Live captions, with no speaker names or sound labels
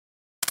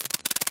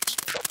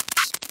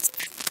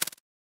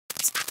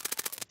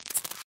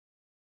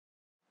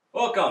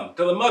Welcome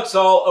to the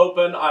Muxall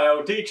Open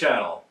IoT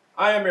channel.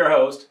 I am your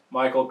host,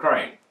 Michael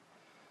Klein.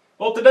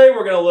 Well, today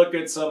we're going to look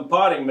at some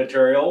potting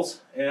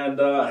materials and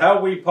how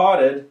we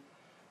potted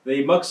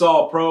the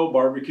Muxall Pro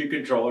barbecue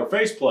controller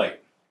faceplate.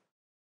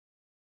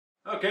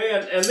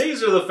 Okay, and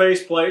these are the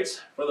faceplates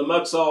for the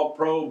Muxall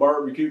Pro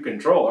barbecue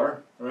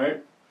controller,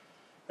 right?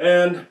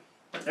 And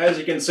as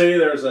you can see,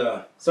 there's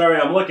a, sorry,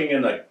 I'm looking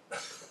in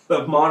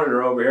the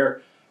monitor over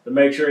here to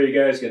make sure you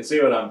guys can see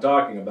what I'm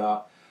talking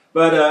about.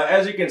 But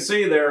as you can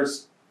see,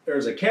 there's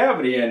a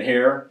cavity in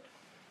here,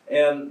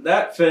 and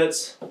that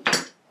fits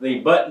the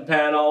button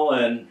panel,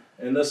 and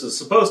this is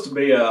supposed to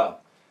be a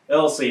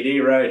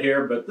LCD right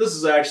here, but this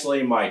is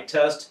actually my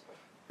test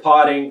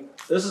potting.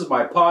 This is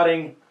my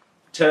potting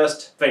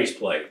test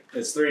faceplate.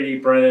 It's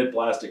 3D printed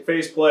plastic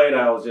faceplate.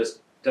 I was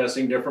just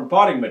testing different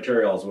potting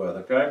materials with,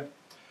 okay?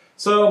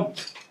 So,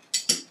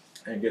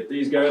 and get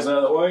these guys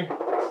out of the way.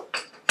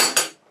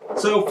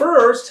 So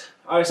first,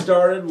 I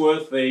started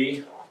with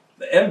the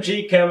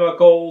MG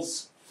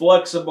Chemicals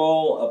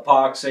flexible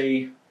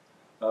epoxy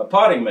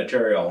potting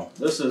material.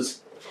 This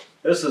is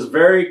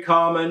very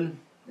common,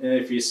 and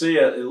if you see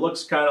it, it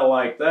looks kind of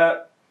like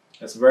that.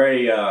 It's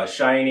very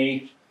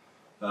shiny,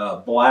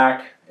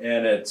 black,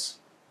 and it's,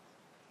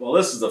 well,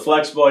 this is the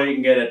flexible. You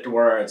can get it to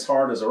where it's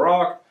hard as a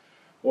rock,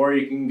 or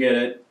you can get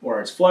it where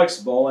it's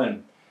flexible.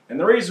 And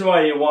the reason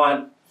why you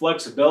want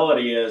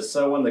flexibility is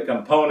so when the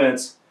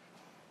components,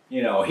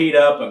 you know, heat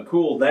up and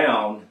cool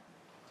down,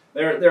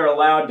 they're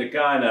allowed to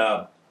kind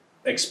of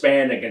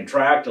expand and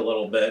contract a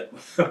little bit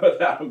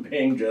without them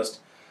being just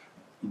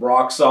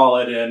rock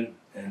solid and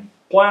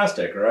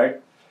plastic,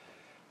 right?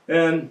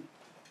 And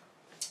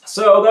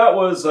so that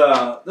was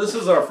this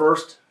was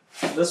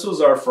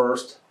our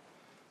first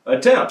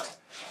attempt.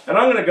 And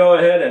I'm going to go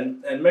ahead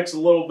and mix a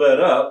little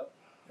bit up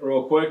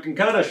real quick and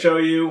kind of show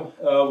you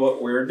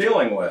what we're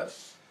dealing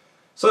with.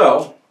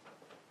 So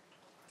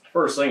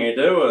first thing you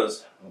do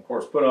is, of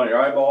course, put on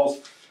your eyeballs.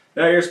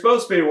 Now you're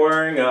supposed to be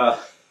wearing a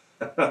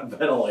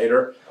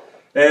ventilator,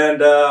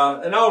 and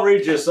I'll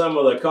read you some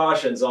of the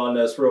cautions on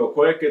this real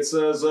quick. It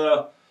says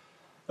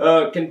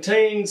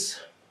contains,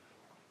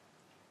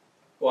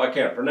 well, I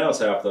can't pronounce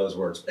half those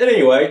words.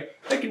 Anyway,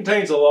 it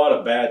contains a lot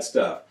of bad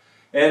stuff,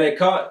 and it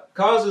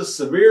causes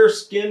severe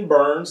skin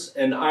burns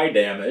and eye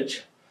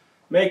damage,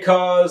 may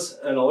cause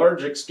an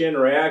allergic skin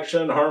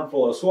reaction,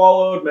 harmful if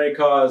swallowed, may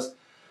cause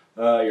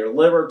your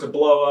liver to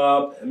blow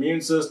up,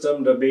 immune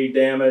system to be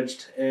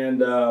damaged,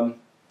 and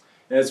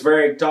it's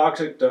very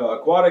toxic to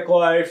aquatic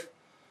life.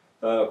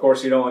 Of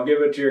course, you don't want to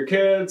give it to your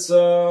kids.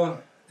 And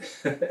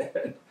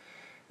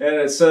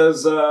it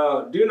says,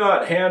 do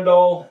not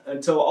handle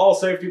until all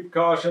safety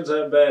precautions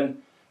have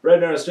been read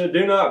and understood.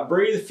 Do not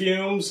breathe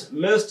fumes,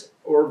 mist,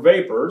 or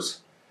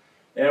vapors,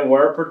 and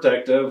wear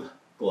protective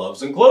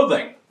gloves and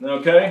clothing.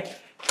 Okay?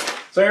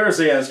 So here's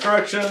the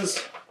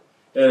instructions.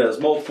 It has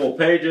multiple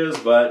pages,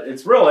 but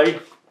it's really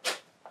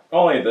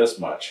only this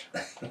much.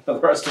 The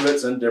rest of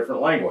it's in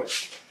different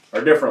language, or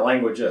different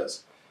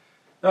languages.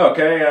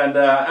 Okay, and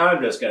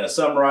I'm just going to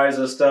summarize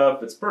this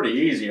stuff. It's pretty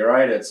easy,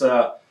 right? It's,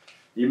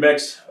 you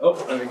mix, oh,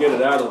 let me get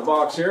it out of the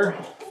box here.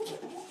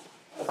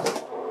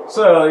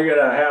 So you're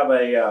going to have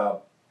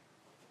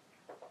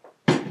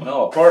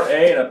well, a part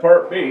A and a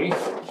part B.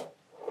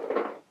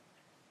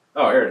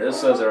 Oh, here it is,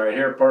 says it right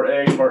here, part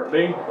A, part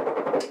B.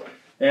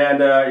 And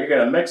you're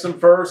going to mix them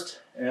first,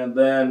 and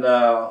then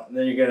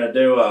you're going to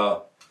do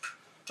a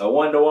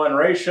 1-to-1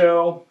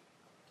 ratio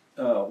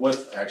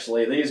with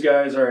actually these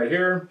guys right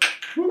here.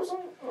 Whoops.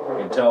 You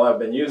can tell I've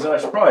been using. I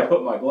should probably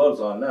put my gloves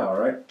on now,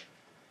 right?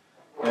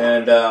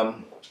 And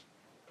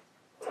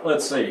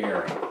let's see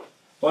here.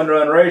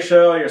 1-to-1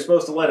 ratio. You're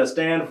supposed to let it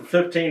stand for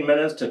 15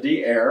 minutes to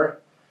de-air,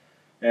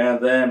 and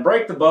then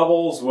break the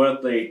bubbles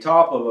with the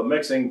top of a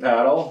mixing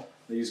paddle.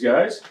 These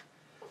guys,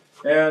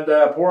 and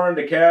pour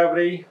into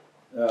cavity.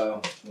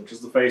 Which is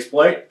the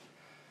faceplate,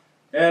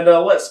 and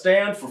let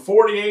stand for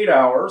 48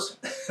 hours,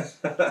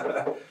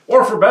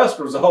 or for best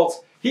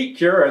results, heat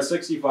cure at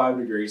 65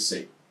 degrees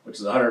C, which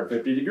is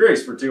 150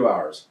 degrees for 2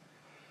 hours.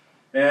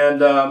 And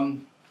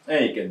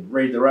you can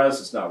read the rest,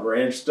 it's not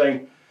very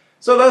interesting.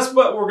 So that's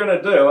what we're going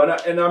to do,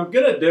 and I'm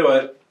going to do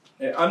it.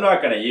 I'm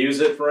not going to use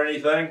it for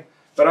anything,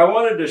 but I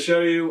wanted to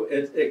show you,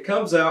 it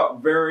comes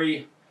out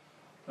very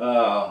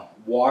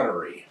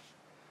watery.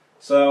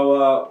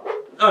 So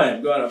I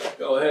am going to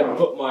go ahead and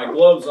put my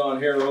gloves on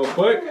here real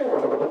quick.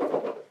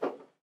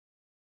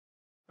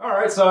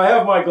 Alright, so I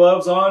have my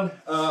gloves on.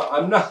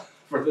 I'm not,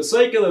 for the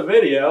sake of the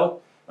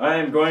video, I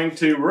am going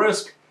to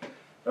risk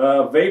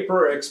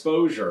vapor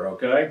exposure,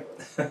 okay?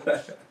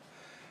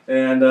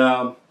 And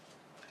but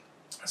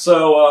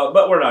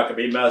we're not going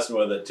to be messing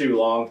with it too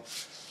long.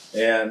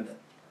 And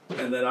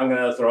then I'm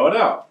going to throw it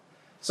out.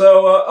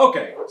 So,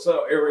 okay,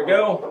 so here we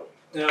go.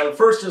 Now the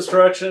first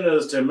instruction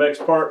is to mix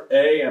part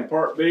A and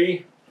part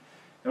B.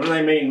 And when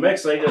they mean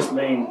mix, they just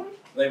mean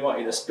they want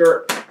you to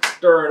stir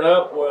it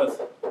up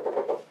with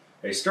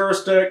a stir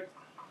stick.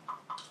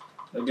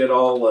 They'll get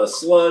all the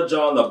sludge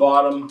on the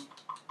bottom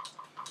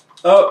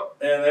Oh,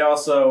 and they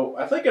also,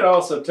 I think it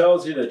also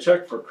tells you to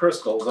check for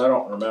crystals. I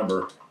don't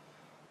remember.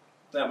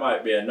 That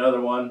might be another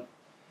one.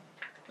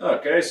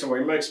 Okay, so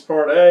we mixed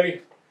part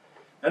A,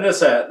 and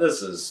this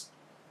is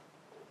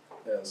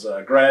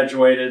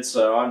graduated,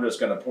 so I'm just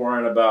going to pour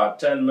in about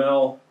 10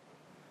 mil.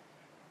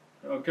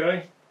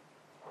 Okay.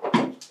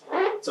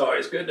 It's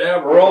always good to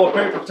have a roll of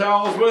paper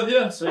towels with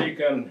you so you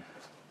can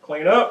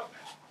clean up.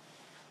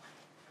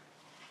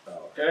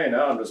 Okay,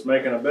 now I'm just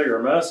making a bigger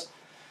mess.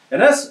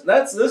 And this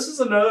is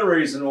another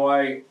reason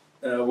why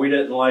we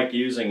didn't like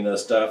using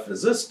this stuff,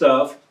 is this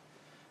stuff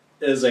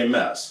is a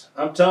mess.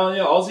 I'm telling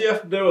you, all you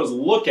have to do is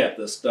look at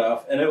this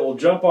stuff and it will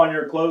jump on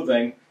your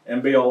clothing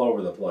and be all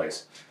over the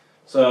place.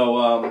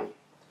 So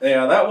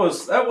yeah, that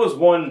was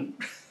one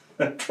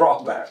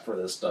drawback for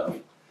this stuff.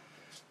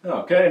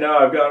 Okay, now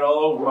I've got it all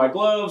over my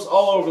gloves,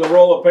 all over the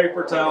roll of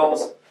paper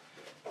towels,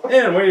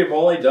 and we've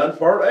only done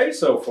part A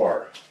so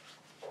far.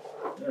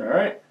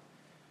 Alright,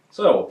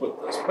 so we'll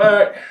put this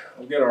back,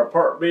 we'll get our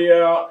part B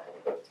out.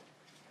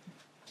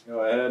 Go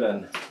ahead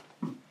and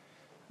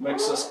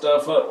mix this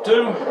stuff up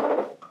too.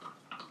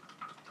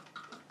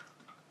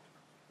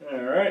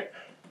 Alright,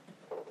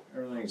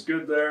 everything's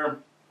good there.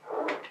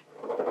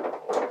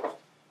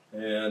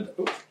 And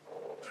oops,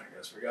 I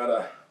guess we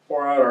gotta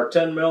pour out our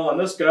 10 mil on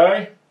this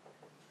guy.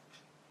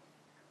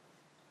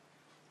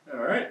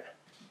 Alright.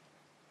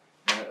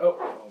 And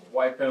I'll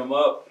wipe him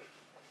up.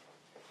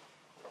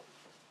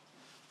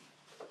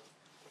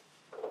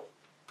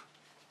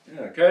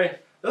 Okay.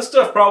 This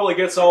stuff probably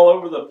gets all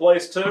over the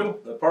place too,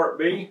 the part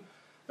B.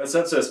 But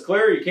since it's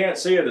clear, you can't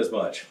see it as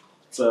much.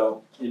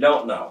 So you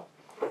don't know.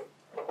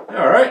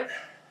 Alright.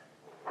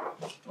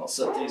 I'll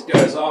set these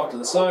guys off to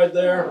the side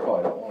there.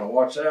 Probably don't want to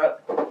watch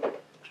that.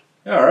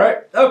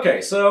 Alright.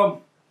 Okay,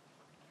 so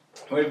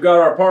we've got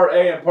our part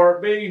A and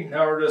part B.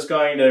 Now we're just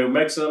going to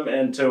mix them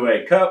into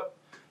a cup.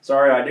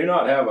 Sorry, I do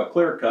not have a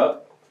clear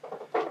cup.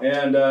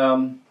 And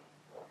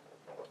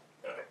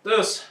like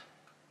this.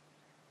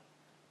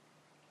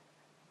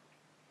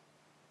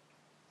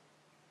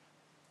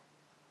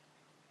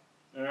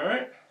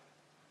 Alright.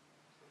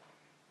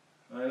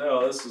 I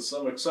know, this is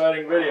some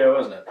exciting video,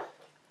 isn't it?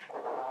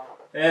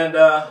 And,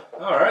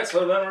 alright,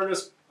 so then we're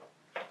just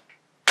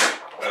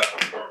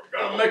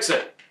gonna mix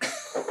it.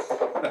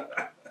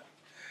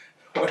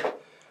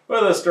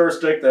 With a stir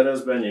stick that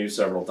has been used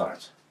several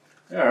times.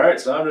 Alright,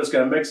 so I'm just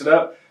going to mix it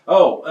up.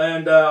 Oh,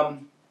 and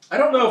I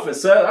don't know if it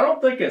says, I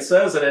don't think it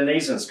says it in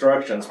these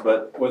instructions,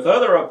 but with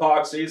other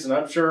epoxies, and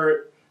I'm sure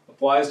it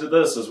applies to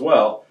this as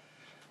well,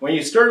 when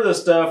you stir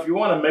this stuff, you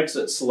want to mix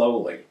it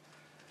slowly.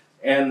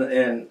 And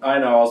I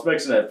know I was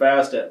mixing it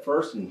fast at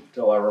first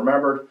until I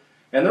remembered.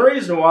 And the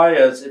reason why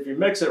is if you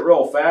mix it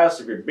real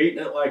fast, if you're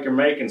beating it like you're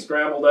making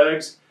scrambled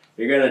eggs,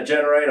 you're going to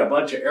generate a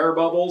bunch of air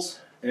bubbles.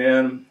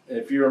 And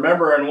if you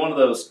remember in one of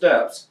those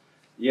steps,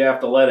 you have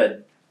to let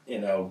it,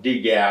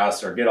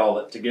 degas or get all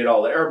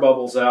the air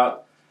bubbles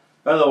out.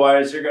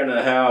 Otherwise, you're going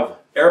to have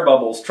air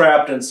bubbles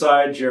trapped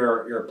inside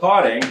your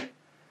potting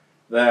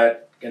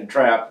that can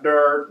trap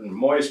dirt and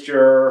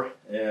moisture,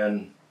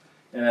 and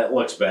it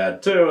looks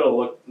bad too. It'll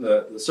look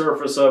the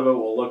surface of it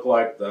will look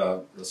like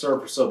the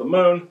surface of the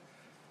moon,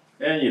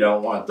 and you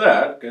don't want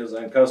that because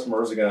then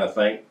customers are going to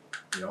think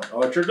you don't know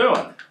what you're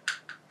doing.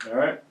 All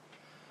right.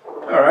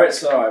 Alright,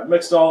 so I've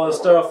mixed all this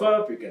stuff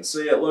up. You can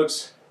see it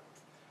looks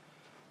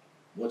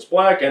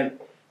black, and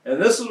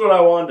this is what I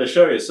wanted to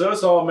show you. So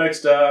it's all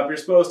mixed up. You're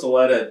supposed to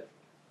let it,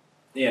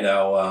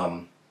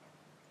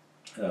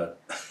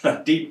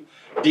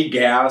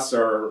 degas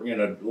or,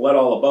 let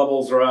all the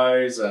bubbles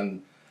rise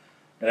and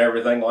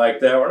everything like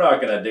that. We're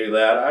not going to do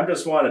that. I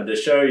just wanted to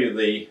show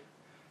you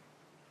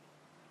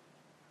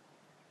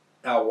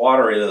how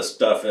watery this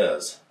stuff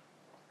is.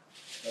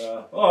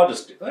 Well,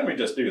 let me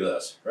just do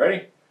this.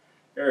 Ready?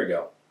 Here we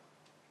go.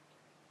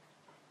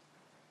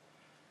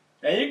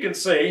 And you can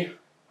see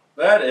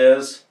that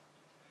is,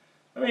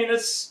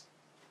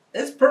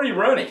 it's pretty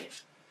runny.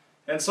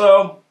 And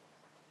so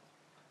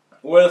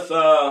with,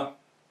 well,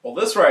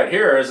 this right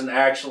here isn't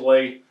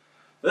actually,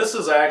 this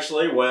is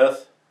actually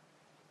with,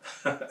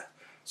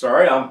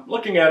 sorry, I'm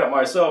looking at it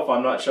myself,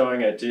 I'm not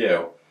showing it to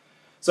you.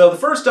 So the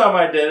first time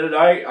I did it,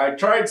 I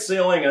tried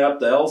sealing up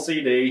the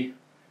LCD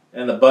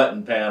and the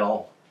button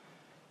panel.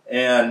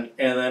 And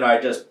then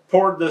I just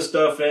poured this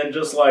stuff in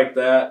just like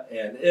that,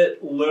 and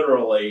it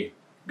literally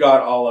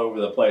got all over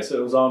the place. It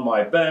was on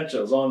my bench,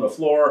 it was on the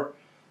floor,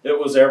 it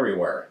was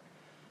everywhere.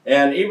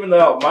 And even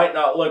though it might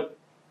not look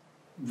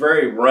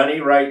very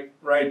runny right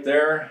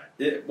there,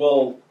 it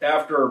will,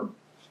 after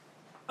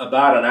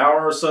about an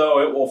hour or so,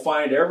 it will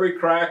find every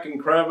crack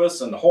and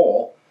crevice and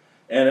hole,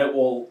 and it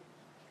will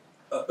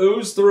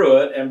ooze through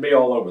it and be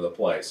all over the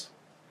place.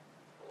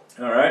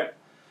 All right,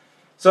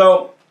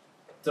 so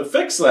to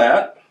fix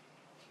that,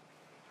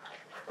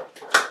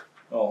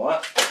 hold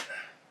on,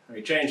 let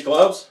me change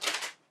gloves.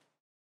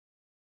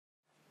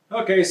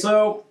 Okay,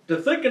 so to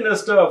thicken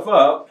this stuff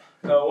up,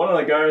 one of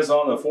the guys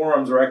on the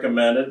forums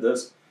recommended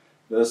this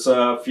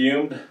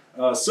fumed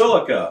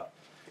silica.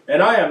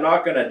 And I am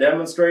not going to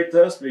demonstrate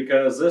this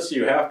because this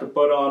you have to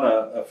put on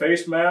a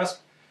face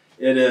mask.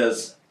 It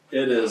is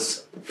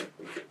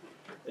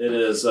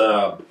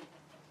a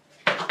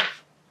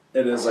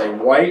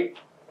white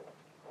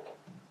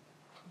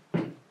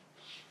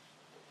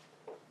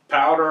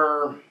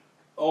powder,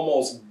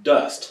 almost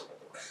dust,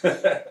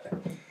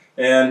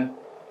 and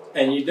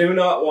you do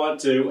not want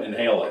to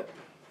inhale it.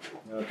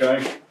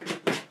 Okay.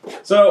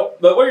 So,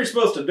 but what you're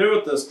supposed to do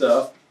with this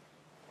stuff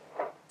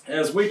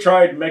is we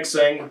tried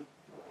mixing.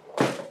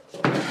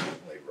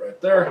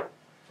 Right there.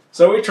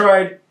 So we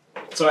tried.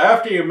 So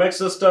after you mix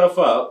this stuff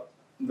up,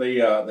 the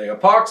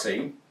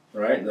epoxy,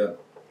 right?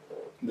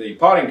 The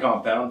potting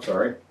compound.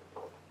 Sorry.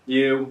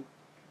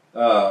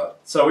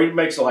 So we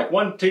mix like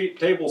 1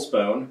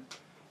 tablespoon,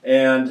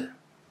 and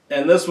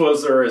this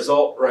was the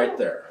result right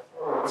there.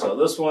 So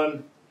this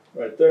one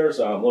right there.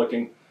 So I'm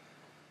looking,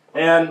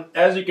 and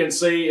as you can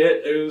see,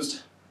 it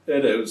oozed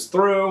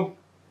through,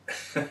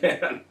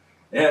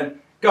 and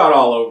got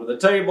all over the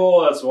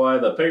table. That's why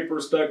the paper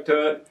stuck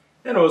to it,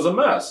 and it was a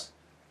mess.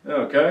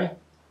 Okay,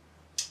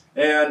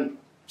 and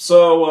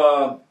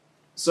so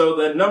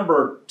then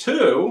number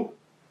 2.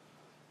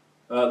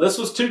 This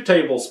was 2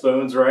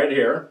 tablespoons right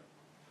here.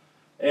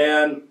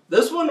 And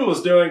this one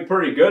was doing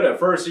pretty good at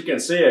first. You can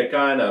see it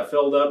kind of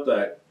filled up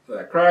that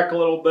crack a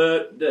little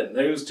bit. Didn't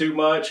ooze too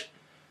much.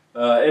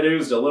 It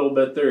oozed a little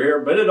bit through here,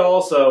 but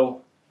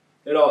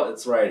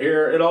it's right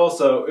here. It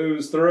also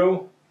oozed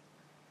through.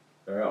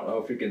 I don't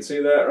know if you can see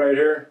that right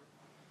here.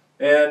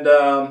 And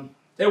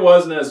it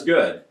wasn't as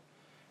good.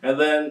 And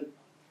then,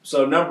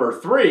 so number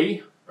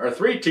 3, or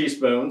 3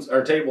 teaspoons,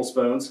 or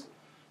tablespoons,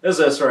 is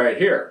this right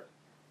here.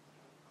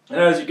 And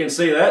as you can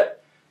see,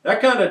 that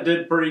kind of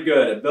did pretty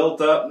good. It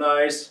built up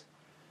nice,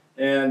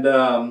 and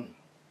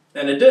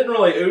it didn't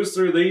really ooze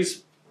through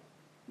these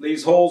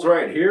holes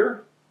right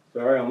here.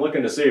 Sorry, I'm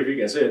looking to see if you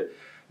can see it,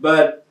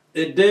 but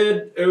it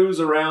did ooze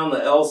around the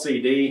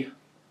LCD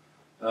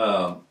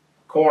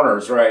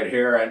corners right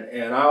here,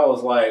 and I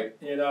was like,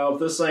 you know, if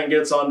this thing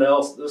gets on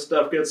this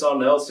stuff gets on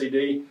the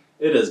LCD,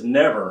 it is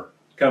never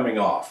coming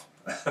off.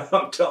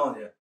 I'm telling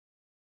you.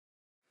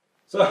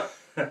 So.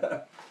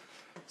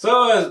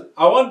 So as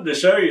I wanted to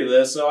show you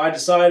this, so I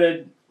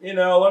decided, you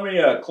know, let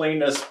me clean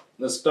this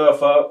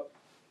stuff up,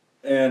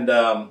 and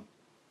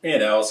you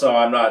know, so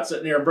I'm not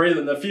sitting here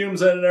breathing the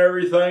fumes in and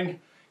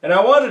everything. And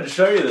I wanted to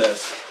show you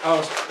this. I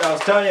was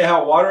telling you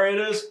how watery it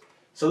is.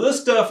 So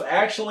this stuff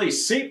actually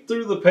seeped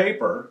through the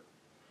paper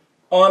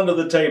onto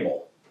the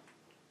table,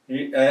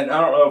 and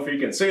I don't know if you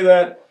can see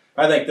that.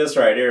 I think this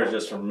right here is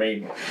just from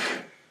me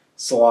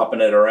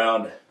slopping it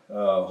around,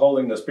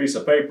 holding this piece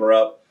of paper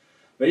up.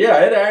 But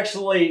yeah, it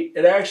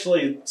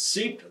actually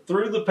seeped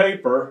through the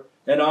paper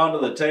and onto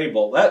the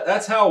table.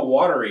 That's how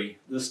watery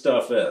this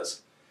stuff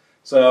is.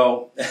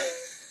 So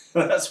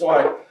that's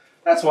why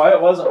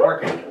it wasn't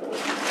working.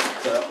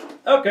 So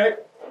okay.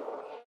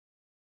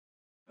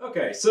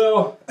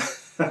 So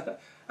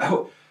I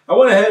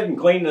went ahead and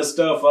cleaned this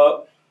stuff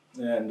up,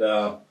 and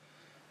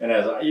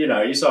as you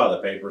know, you saw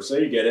the paper, so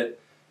you get it.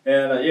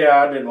 And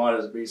yeah, I didn't want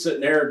it to be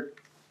sitting here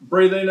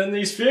breathing in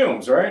these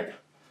fumes, right?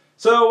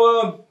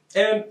 So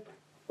and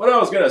what I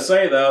was going to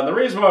say though, and the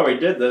reason why we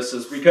did this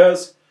is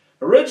because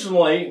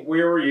originally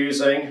we were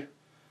using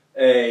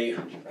a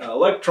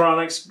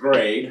electronics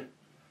grade,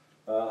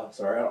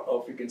 sorry, I don't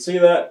know if you can see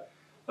that,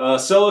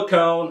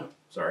 silicone,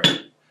 sorry,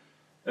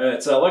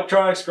 it's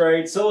electronics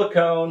grade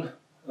silicone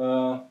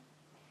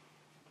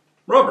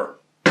rubber,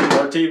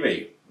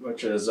 RTV,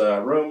 which is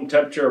room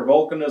temperature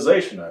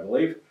vulcanization, I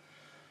believe.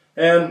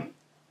 And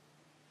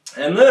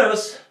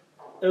this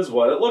is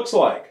what it looks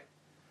like.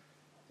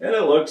 And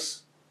it looks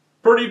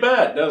pretty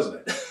bad, doesn't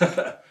it?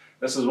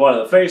 This is one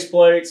of the face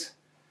plates,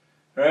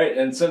 right?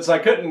 And since I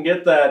couldn't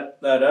get that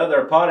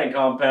other potting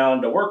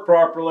compound to work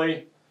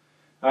properly,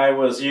 I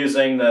was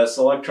using this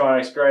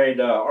electronics grade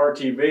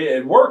RTV.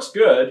 It works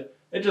good.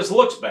 It just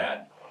looks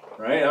bad,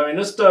 right? I mean,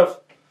 this stuff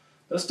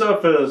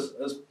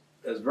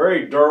is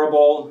very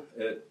durable.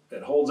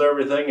 It holds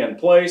everything in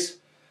place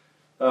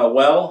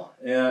well,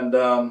 and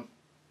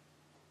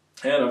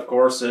of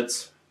course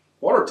it's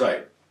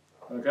watertight.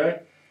 Okay.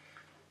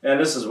 And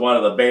this is one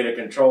of the beta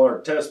controller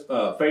test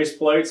face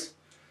plates,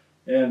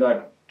 and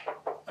I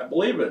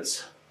believe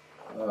it's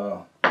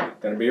going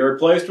to be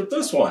replaced with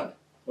this one,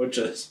 which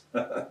is,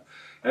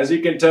 as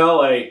you can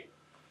tell, a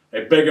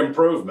big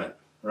improvement,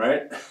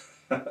 right?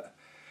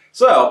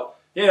 So,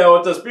 you know,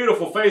 with this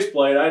beautiful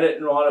faceplate, I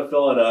didn't want to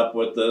fill it up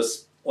with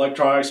this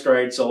electronics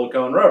grade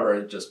silicone rubber.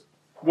 It just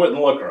wouldn't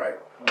look right.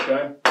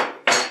 Okay,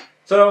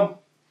 so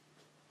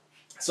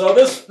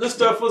this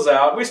stuff was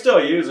out. We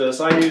still use this.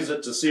 I use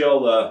it to seal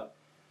the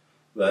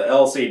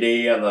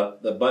LCD and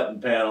the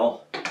button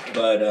panel,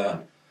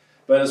 but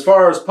as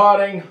far as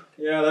potting,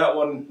 yeah, that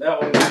one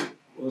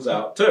was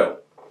out too.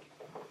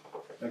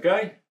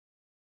 Okay,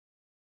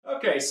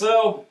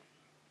 so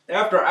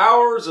after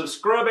hours of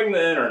scrubbing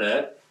the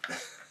internet,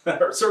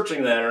 or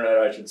searching the internet,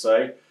 I should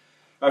say,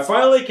 I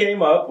finally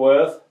came up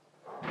with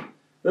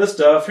this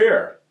stuff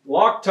here,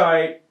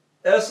 Loctite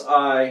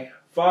SI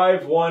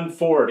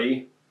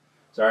 5140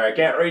 Sorry, I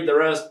can't read the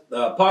rest.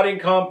 Potting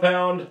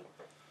compound,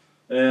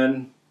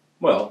 and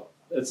well,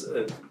 it's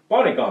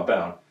potting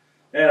compound.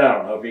 And I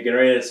don't know if you can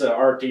read it. It's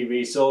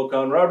RTV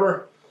silicone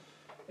rubber,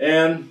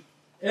 and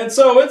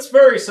so it's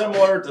very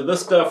similar to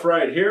this stuff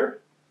right here.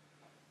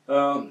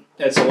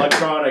 It's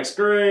electronics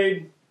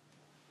grade.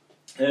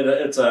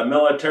 It's a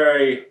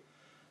military.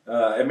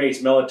 It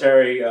meets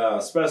military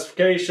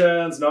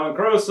specifications,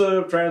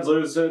 non-corrosive,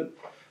 translucent.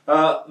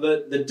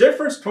 The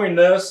difference between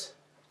this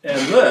and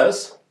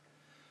this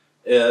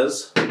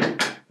is,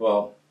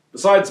 well,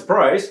 besides the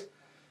price,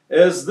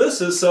 is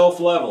this is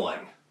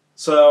self-leveling.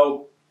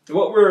 So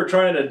what we were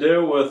trying to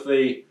do with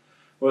the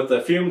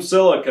fumed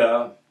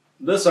silica,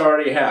 this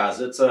already has.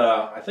 It's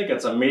I think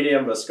it's a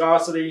medium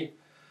viscosity,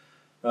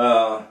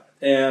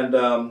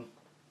 and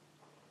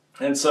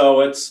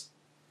so it's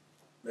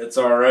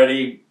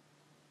already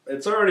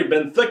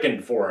been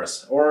thickened for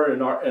us, or in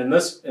the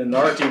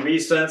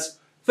RTV sense,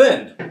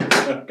 thinned.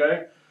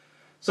 Okay,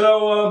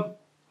 so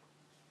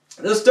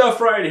this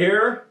stuff right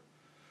here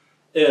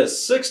is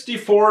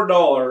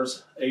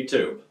 $64 a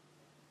tube.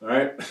 All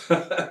right,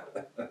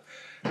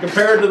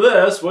 compared to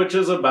this, which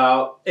is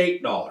about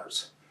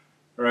 $8.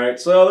 Right,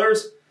 so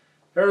there's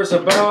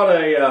about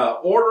a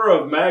order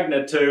of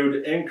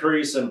magnitude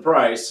increase in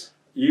price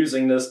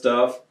using this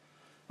stuff.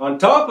 On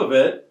top of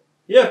it,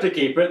 you have to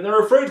keep it in the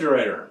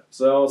refrigerator.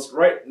 So it's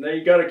right,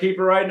 you got to keep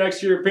it right next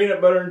to your peanut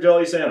butter and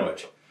jelly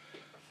sandwich.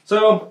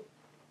 So,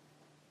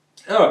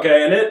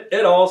 okay, and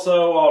it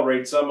also, I'll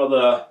read some of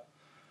the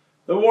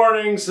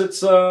warnings.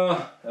 It's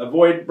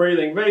avoid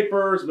breathing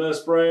vapors,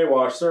 mist spray,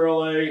 wash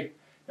thoroughly,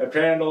 apt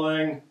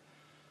handling,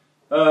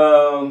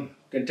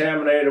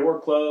 contaminated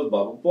work clothes,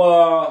 blah,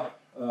 blah,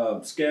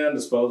 blah, skin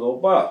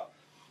disposal, blah.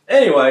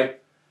 Anyway,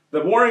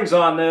 the warnings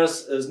on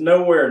this is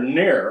nowhere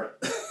near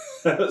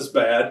as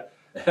bad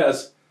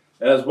as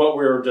what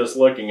we were just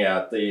looking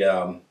at, the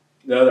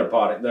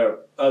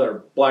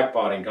other black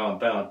potting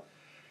compound.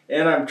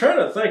 And I'm trying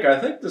to think, I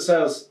think this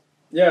has,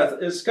 yeah,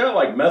 it's got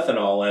like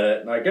methanol in it,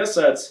 and I guess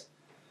that's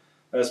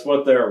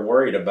what they're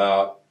worried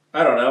about.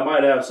 I don't know, it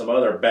might have some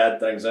other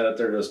bad things in it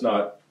they're just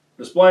not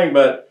displaying,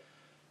 but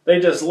they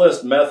just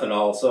list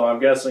methanol, so I'm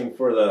guessing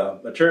for the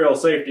material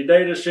safety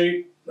data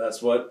sheet,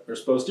 that's what they're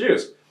supposed to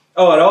use.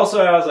 Oh, it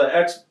also has an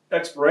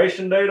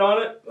expiration date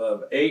on it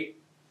of 8.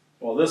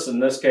 Well, this in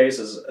this case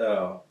is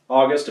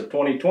August of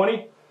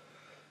 2020.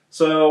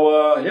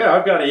 So yeah,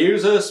 I've got to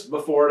use this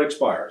before it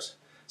expires.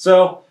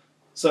 So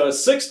it's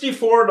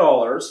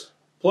 $64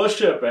 plus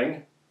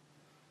shipping.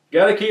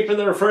 Got to keep it in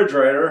the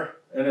refrigerator,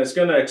 and it's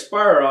going to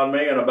expire on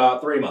me in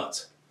about 3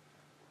 months.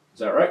 Is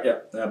that right?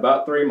 Yeah,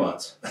 about 3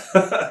 months.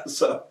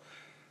 so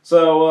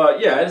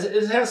yeah,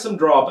 it has some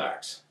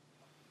drawbacks.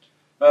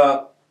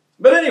 But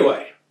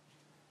anyway,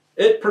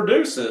 it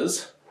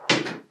produces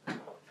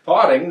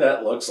potting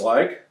that looks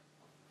like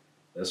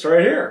this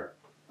right here.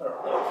 I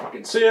don't know if you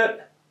can see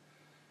it,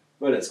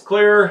 but it's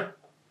clear.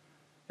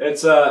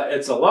 It's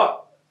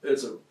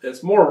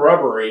more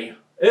rubbery.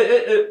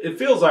 It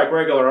feels like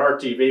regular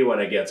RTV when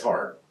it gets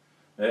hard.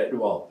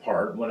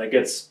 Hard when it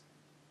gets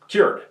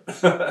cured.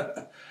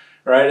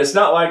 Right? It's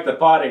not like the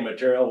potting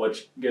material,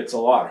 which gets a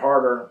lot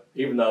harder,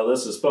 even though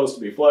this is supposed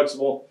to be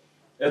flexible.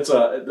 This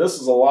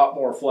is a lot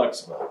more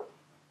flexible.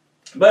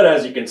 But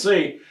as you can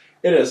see,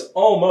 it is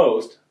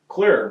almost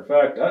clear. In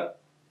fact,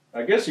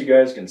 I guess you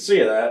guys can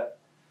see that.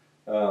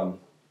 Yeah,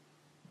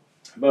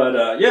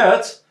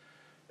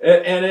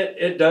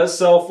 it does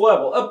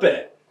self-level a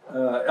bit.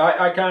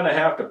 I kind of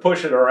have to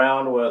push it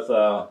around with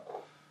you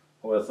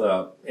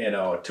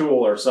know, a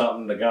tool or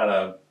something to kind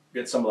of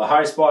get some of the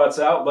high spots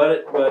out.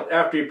 But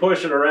after you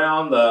push it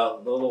around, the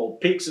little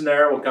peaks in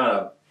there will kind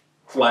of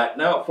flatten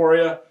out for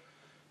you,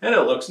 and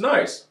it looks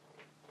nice.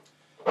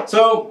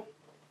 So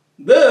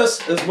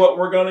this is what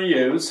we're going to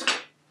use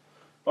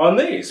on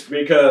these,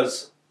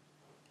 because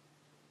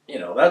you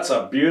know, that's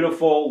a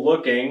beautiful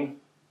looking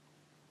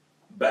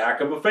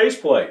back of a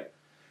faceplate,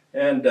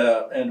 and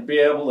be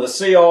able to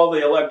see all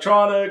the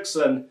electronics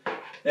and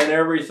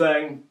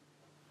everything,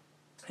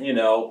 you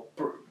know,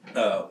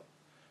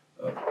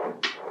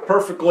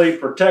 perfectly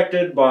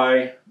protected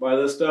by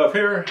this stuff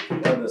here,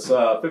 and this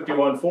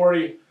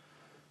 5140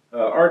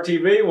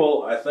 RTV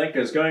will, I think,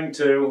 is going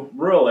to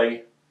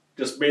really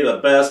just be the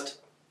best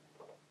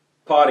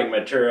potting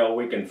material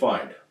we can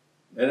find,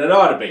 and it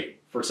ought to be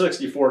for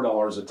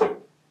 $64 a tube.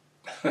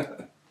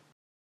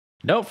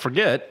 Don't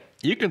forget,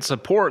 you can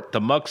support the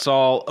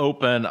Muxall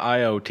Open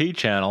IoT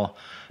channel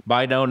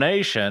by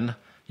donation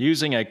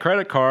using a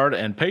credit card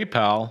and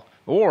PayPal,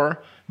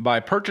 or by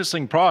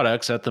purchasing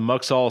products at the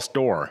Muxall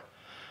store.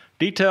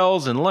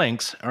 Details and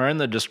links are in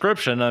the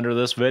description under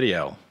this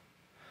video.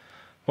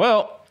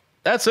 Well,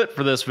 that's it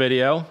for this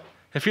video.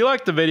 If you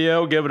liked the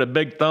video, give it a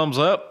big thumbs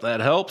up,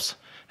 that helps,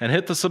 and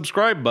hit the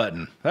subscribe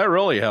button, that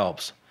really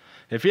helps.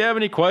 If you have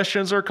any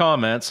questions or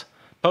comments,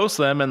 post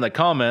them in the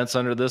comments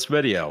under this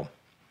video.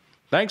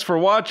 Thanks for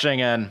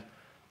watching, and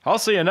I'll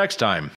see you next time.